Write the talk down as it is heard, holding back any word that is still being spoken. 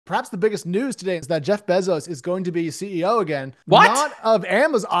Perhaps the biggest news today is that Jeff Bezos is going to be CEO again. What? Not of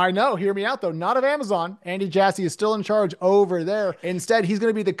Amazon. I know, hear me out though. Not of Amazon. Andy Jassy is still in charge over there. Instead, he's going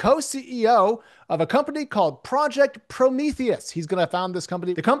to be the co-CEO of a company called Project Prometheus. He's going to found this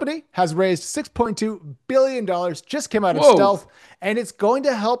company. The company has raised $6.2 billion, just came out of Whoa. stealth, and it's going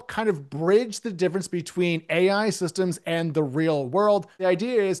to help kind of bridge the difference between AI systems and the real world. The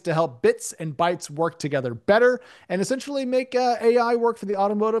idea is to help bits and bytes work together better and essentially make AI work for the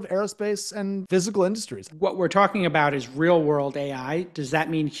automotive, aerospace, and physical industries. What we're talking about is real world AI. Does that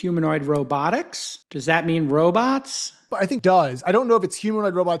mean humanoid robotics? Does that mean robots? But I think does. I don't know if it's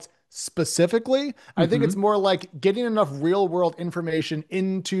humanoid robots specifically. I think it's more like getting enough real world information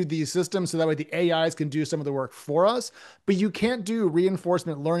into the system so that way the AIs can do some of the work for us. But you can't do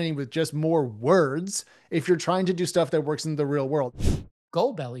reinforcement learning with just more words if you're trying to do stuff that works in the real world.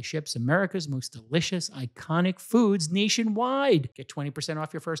 Goldbelly ships America's most delicious, iconic foods nationwide. Get 20%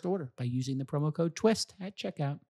 off your first order by using the promo code TWIST at checkout.